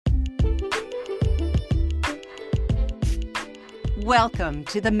Welcome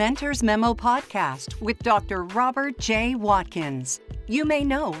to the Mentor's Memo podcast with Dr. Robert J. Watkins. You may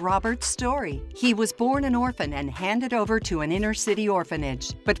know Robert's story. He was born an orphan and handed over to an inner-city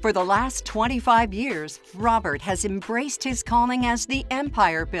orphanage. But for the last 25 years, Robert has embraced his calling as the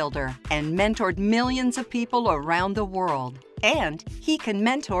empire builder and mentored millions of people around the world. And he can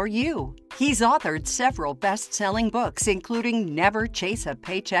mentor you. He's authored several best-selling books, including Never Chase a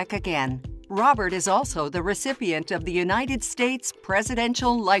Paycheck Again. Robert is also the recipient of the United States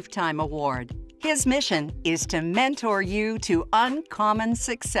Presidential Lifetime Award. His mission is to mentor you to uncommon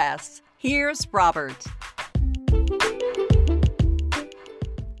success. Here's Robert.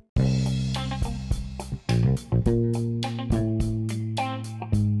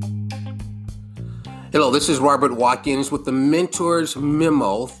 Hello, this is Robert Watkins with the Mentor's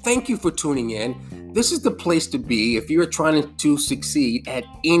Memo. Thank you for tuning in. This is the place to be if you're trying to succeed at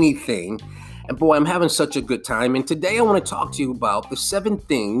anything. And boy, I'm having such a good time. And today I want to talk to you about the 7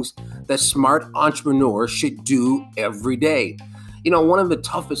 things that smart entrepreneurs should do every day. You know, one of the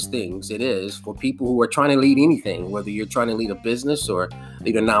toughest things it is for people who are trying to lead anything, whether you're trying to lead a business or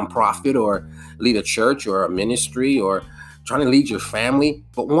lead a nonprofit or lead a church or a ministry or trying to lead your family.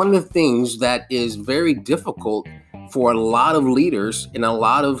 But one of the things that is very difficult for a lot of leaders and a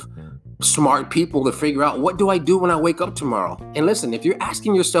lot of smart people to figure out, what do I do when I wake up tomorrow? And listen, if you're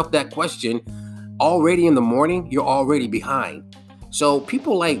asking yourself that question already in the morning, you're already behind. So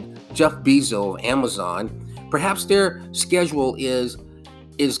people like Jeff Bezos of Amazon, perhaps their schedule is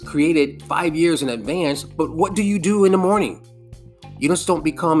created 5 years in advance, but what do you do in the morning? You just don't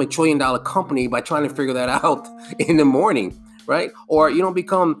become $1 trillion company by trying to figure that out in the morning, right? Or you don't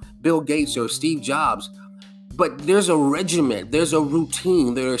become Bill Gates or Steve Jobs. But there's a regiment, there's a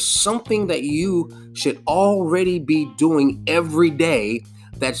routine, there's something that you should already be doing every day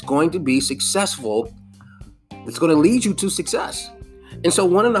that's going to be successful, that's going to lead you to success. And so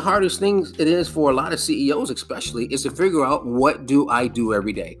one of the hardest things it is for a lot of CEOs especially is to figure out, what do I do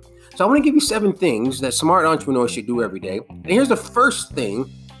every day? So I want to give you 7 things that smart entrepreneurs should do every day. And here's the first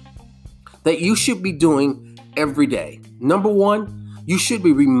thing that you should be doing every day. Number 1, you should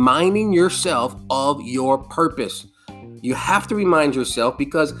be reminding yourself of your purpose. You have to remind yourself,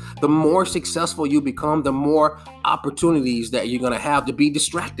 because the more successful you become, the more opportunities that you're going to have to be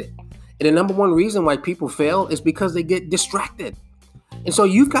distracted. And the number 1 reason why people fail is because they get distracted. And so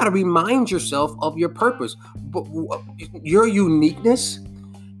you've got to remind yourself of your purpose. But your uniqueness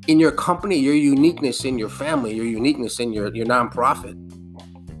in your company, your uniqueness in your family, your uniqueness in your nonprofit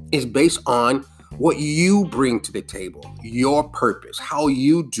is based on what you bring to the table, your purpose, how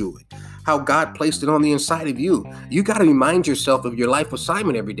you do it, how God placed it on the inside of you. You got to remind yourself of your life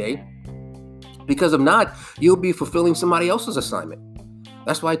assignment every day, because if not, you'll be fulfilling somebody else's assignment.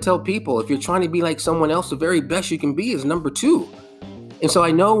 That's why I tell people, if you're trying to be like someone else, the very best you can be is number 2. And so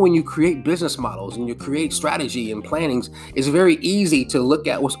I know when you create business models and you create strategy and plannings, it's very easy to look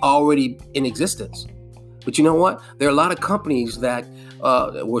at what's already in existence. But you know what? There are a lot of companies that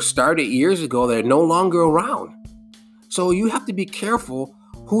were started years ago that are no longer around. So you have to be careful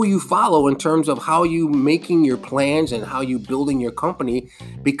who you follow in terms of how you making your plans and how you building your company,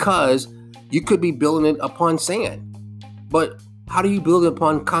 because you could be building it upon sand. But how do you build it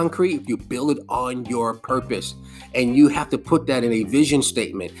upon concrete? You build it on your purpose. And you have to put that in a vision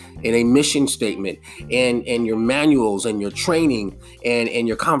statement, in a mission statement, and your manuals and your training and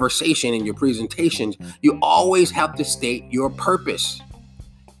your conversation and your presentations. You always have to state your purpose.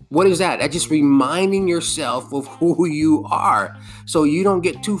 What is that? That's just reminding yourself of who you are, so you don't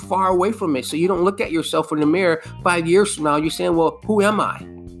get too far away from it. So you don't look at yourself in the mirror 5 years from now. You're saying, well, who am I?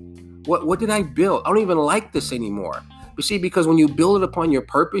 What did I build? I don't even like this anymore. But see, because when you build it upon your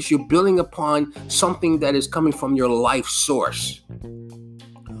purpose, you're building upon something that is coming from your life source,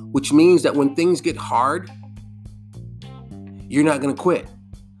 which means that when things get hard, you're not going to quit,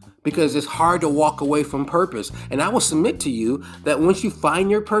 because it's hard to walk away from purpose. And I will submit to you that once you find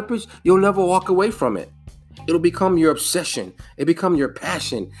your purpose, you'll never walk away from it. It'll become your obsession. It'll become your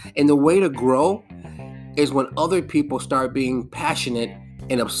passion. And the way to grow is when other people start being passionate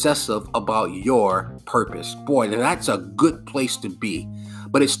and obsessive about your purpose. Boy, that's a good place to be.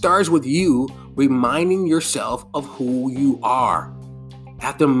 But it starts with you reminding yourself of who you are. I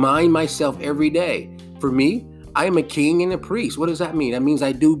have to remind myself every day. For me, I am a king and a priest. What does that mean? That means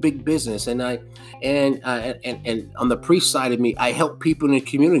I do big business, and on the priest side of me, I help people in the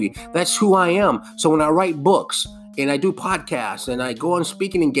community. That's who I am. So when I write books, and I do podcasts, and I go on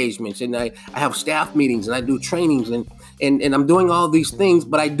speaking engagements, and I have staff meetings, and I do trainings, and I'm doing all these things,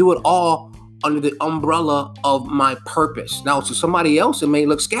 but I do it all under the umbrella of my purpose. Now, to somebody else, it may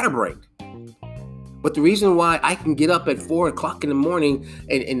look scatterbrained. But the reason why I can get up at 4 o'clock in the morning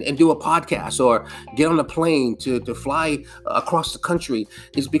and do a podcast or get on a plane to fly across the country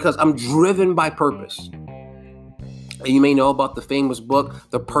is because I'm driven by purpose. And you may know about the famous book,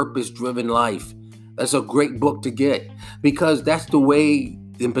 The Purpose-Driven Life. That's a great book to get because that's the way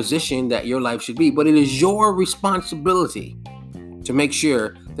and position that your life should be. But it is your responsibility to make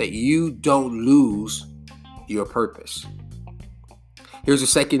sure that you don't lose your purpose. Here's the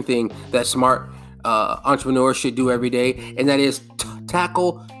second thing that smart entrepreneurs should do every day, and that is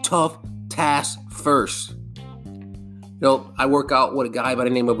tackle tough tasks first. I work out with a guy by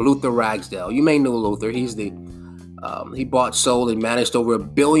the name of Luther Ragsdale. You may know Luther. He's he bought, sold, and managed over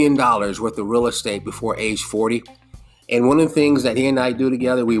 $1 billion worth of real estate before age 40. And one of the things that he and I do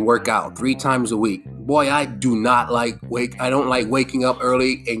together, we work out 3 times a week. Boy, I don't like waking up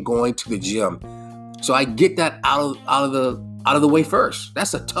early and going to the gym. So I get that out of the way first.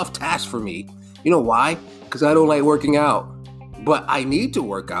 That's a tough task for me. You know why? Because I don't like working out. But I need to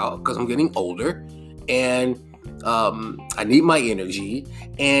work out because I'm getting older and I need my energy.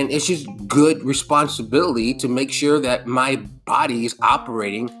 And it's just good responsibility to make sure that my body is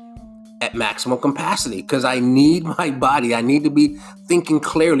operating at maximum capacity because I need my body. I need to be thinking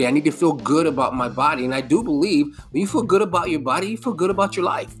clearly. I need to feel good about my body. And I do believe when you feel good about your body, you feel good about your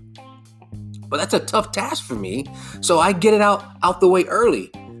life. But that's a tough task for me. So I get it out the way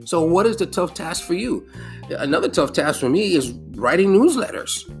early. So what is the tough task for you? Another tough task for me is writing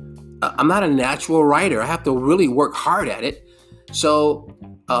newsletters. I'm not a natural writer. I have to really work hard at it. So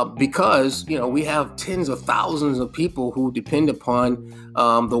because, we have tens of thousands of people who depend upon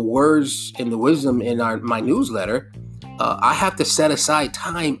the words and the wisdom in my newsletter, I have to set aside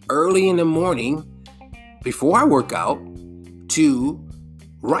time early in the morning before I work out to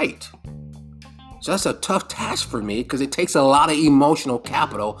write. So that's a tough task for me because it takes a lot of emotional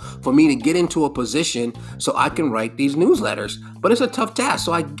capital for me to get into a position so I can write these newsletters. But it's a tough task.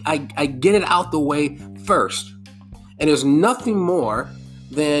 So I get it out the way first. And there's nothing more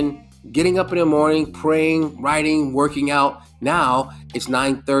than getting up in the morning, praying, writing, working out. Now it's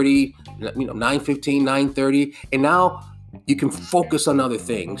 9:30, 9:15, 9:30. And now you can focus on other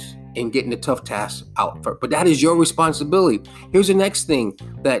things and getting the tough tasks out first. But that is your responsibility. Here's the next thing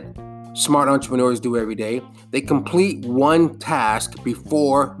that smart entrepreneurs do every day. They complete one task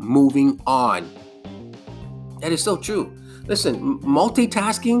before moving on. That is so true. Listen,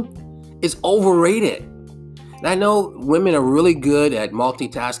 multitasking is overrated. And I know women are really good at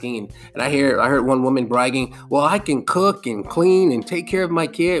multitasking. And I heard one woman bragging, well, I can cook and clean and take care of my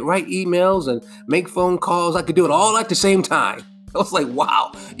kid, write emails and make phone calls. I could do it all at the same time. I was like,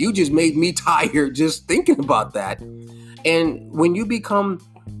 wow, you just made me tired just thinking about that. And when you become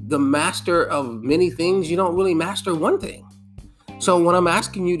the master of many things, you don't really master one thing. So what I'm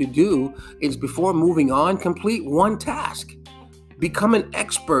asking you to do is before moving on, complete one task. Become an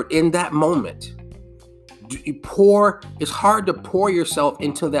expert in that moment. It's hard to pour yourself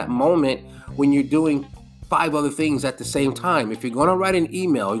into that moment when you're doing 5 other things at the same time. If you're going to write an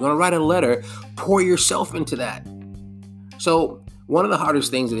email, you're going to write a letter, pour yourself into that. So one of the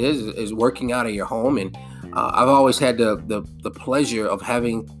hardest things it is working out of your home. And I've always had the pleasure of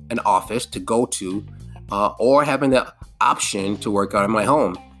having an office to go to or having the option to work out in my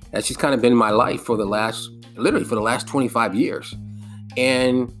home. That's just kind of been my life for the last 25 years.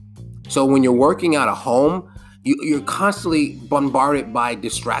 And so when you're working out of home, you're constantly bombarded by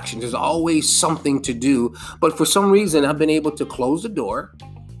distractions. There's always something to do. But for some reason, I've been able to close the door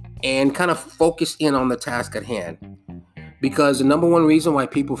and kind of focus in on the task at hand. Because the number one reason why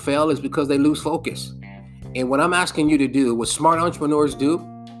people fail is because they lose focus. And what I'm asking you to do, what smart entrepreneurs do,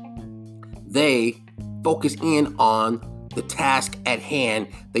 they focus in on the task at hand.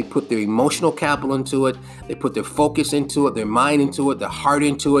 They put their emotional capital into it. They put their focus into it, their mind into it, their heart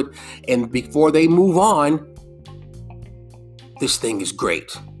into it. And before they move on, this thing is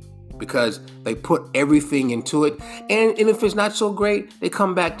great because they put everything into it. And if it's not so great, they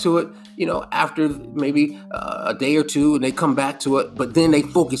come back to it, after maybe a day or two, and they come back to it, but then they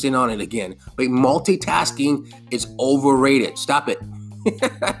focus in on it again. But multitasking is overrated. Stop it.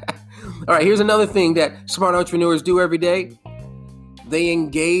 All right, here's another thing that smart entrepreneurs do every day. They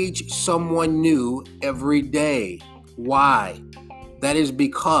engage someone new every day. Why? That is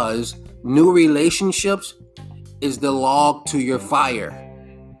because new relationships is the log to your fire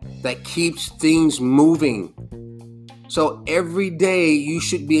that keeps things moving. So every day you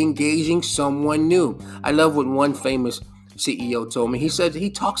should be engaging someone new. I love what one famous CEO told me. He said he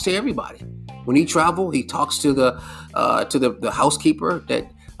talks to everybody. When he travels, he talks to the housekeeper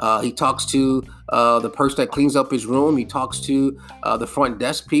that He talks to the person that cleans up his room. He talks to the front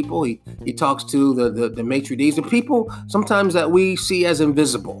desk people. He talks to the maitre d's, the people sometimes that we see as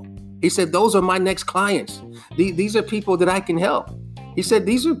invisible. He said, those are my next clients. These are people that I can help. He said,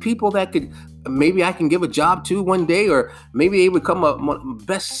 these are people that maybe I can give a job to one day, or maybe they become a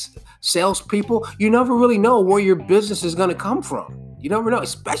best salespeople. You never really know where your business is going to come from. You never know,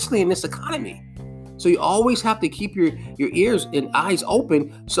 especially in this economy. So you always have to keep your ears and eyes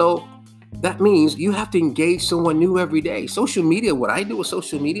open. So that means you have to engage someone new every day. Social media, what I do with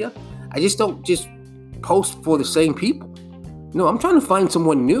social media, I just don't just post for the same people. No, I'm trying to find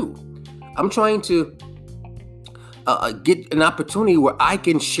someone new. I'm trying to get an opportunity where I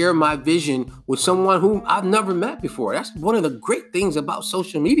can share my vision with someone whom I've never met before. That's one of the great things about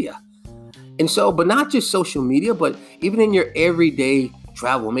social media. And so, but not just social media, but even in your everyday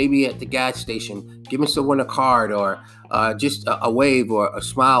travel, maybe at the gas station, giving someone a card, or just a wave or a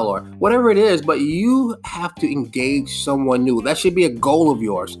smile or whatever it is, but you have to engage someone new. That should be a goal of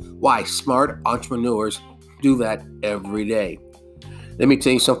yours. Why? Smart entrepreneurs do that every day. Let me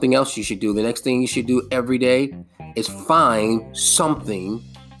tell you something else you should do. The next thing you should do every day is find something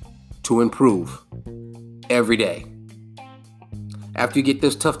to improve every day. After you get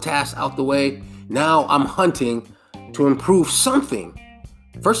this tough task out the way, now I'm hunting to improve something.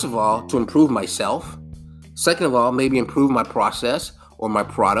 First of all, to improve myself. Second of all, maybe improve my process or my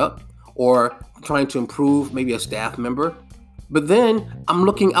product, or trying to improve maybe a staff member. But then I'm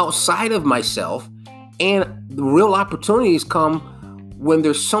looking outside of myself, and the real opportunities come when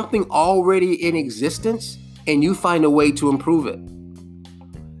there's something already in existence and you find a way to improve it.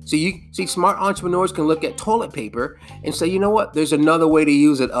 So you see, smart entrepreneurs can look at toilet paper and say, you know what, there's another way to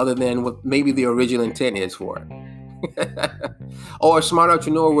use it other than what maybe the original intent is for it. Or a smart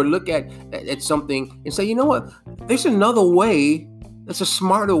entrepreneur would look at something and say, you know what, there's another way, that's a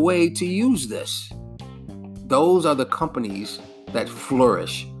smarter way to use this. Those are the companies that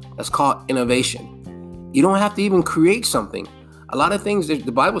flourish. That's called innovation. You don't have to even create something. A lot of things,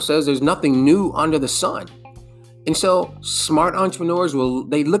 the Bible says there's nothing new under the sun. And so smart entrepreneurs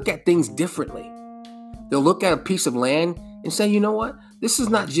they look at things differently. They'll look at a piece of land and say, you know what, this is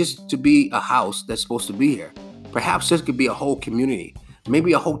not just to be a house that's supposed to be here. Perhaps this could be a whole community.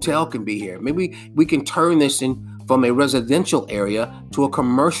 Maybe a hotel can be here. Maybe we can turn this from a residential area to a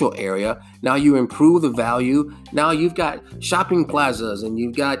commercial area. Now you improve the value. Now you've got shopping plazas, and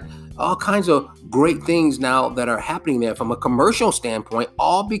you've got all kinds of great things now that are happening there from a commercial standpoint,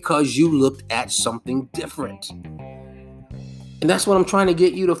 all because you looked at something different. And that's what I'm trying to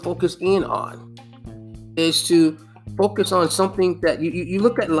get you to focus in on, is to focus on something that you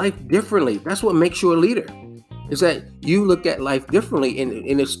look at life differently. That's what makes you a leader, is that you look at life differently. And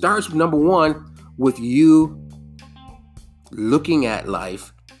it starts, number one, with you looking at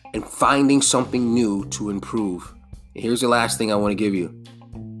life and finding something new to improve. And here's the last thing I want to give you.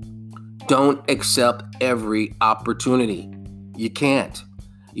 Don't accept every opportunity. You can't.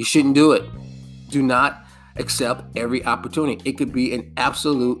 You shouldn't do it. Do not accept every opportunity. It could be an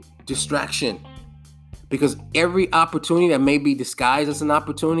absolute distraction, because every opportunity that may be disguised as an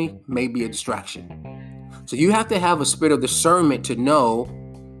opportunity may be a distraction. So you have to have a spirit of discernment to know,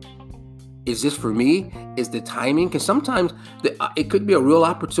 is this for me? Is the timing? Because sometimes it could be a real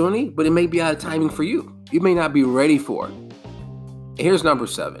opportunity, but it may be out of timing for you. You may not be ready for it. And here's number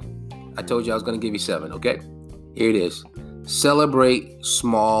 7. I told you I was going to give you 7, okay? Here it is. Celebrate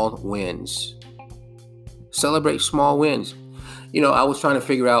small wins. Celebrate small wins. You know, I was trying to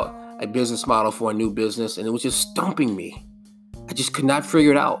figure out a business model for a new business, and it was just stumping me. I just could not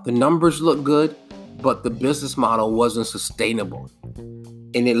figure it out. The numbers looked good, but the business model wasn't sustainable.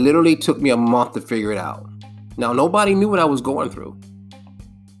 And it literally took me a month to figure it out. Now, nobody knew what I was going through.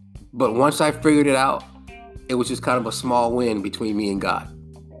 But once I figured it out, it was just kind of a small win between me and God.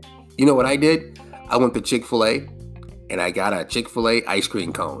 You know what I did? I went to Chick-fil-A and I got a Chick-fil-A ice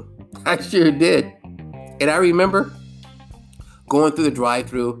cream cone. I sure did. And I remember going through the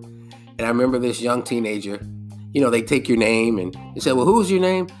drive-thru, and I remember this young teenager, you know, they take your name and they said, well, who's your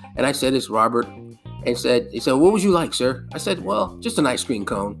name? And I said, it's Robert. And he said, what would you like, sir? I said, well, just an ice cream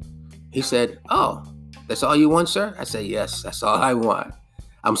cone. He said, oh, that's all you want, sir? I said, yes, that's all I want.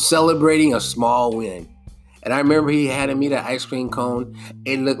 I'm celebrating a small win. And I remember he handed me that ice cream cone.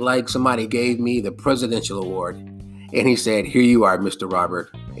 It looked like somebody gave me the presidential award. And he said, here you are, Mr.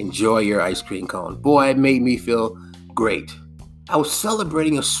 Robert. Enjoy your ice cream cone. Boy, it made me feel great. I was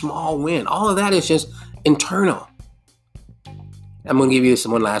celebrating a small win. All of that is just internal. I'm going to give you this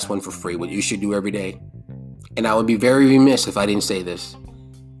one last one for free, what you should do every day. And I would be very remiss if I didn't say this.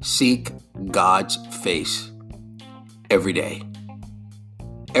 Seek God's face every day.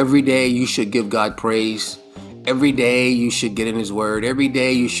 Every day you should give God praise. Every day you should get in His Word. Every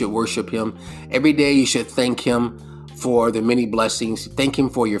day you should worship Him. Every day you should thank Him for the many blessings. Thank Him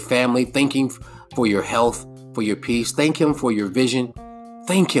for your family. Thank Him for your health, for your peace. Thank Him for your vision.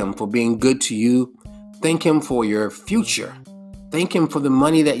 Thank Him for being good to you. Thank Him for your future. Thank Him for the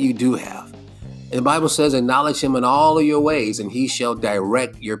money that you do have. And the Bible says, acknowledge Him in all of your ways, and He shall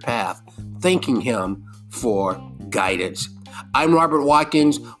direct your path. Thanking Him for guidance. I'm Robert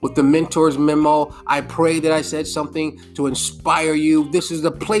Watkins with the Mentors Memo. I pray that I said something to inspire you. This is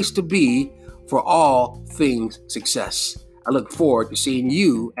the place to be for all things success. I look forward to seeing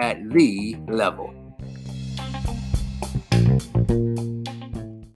you at the level.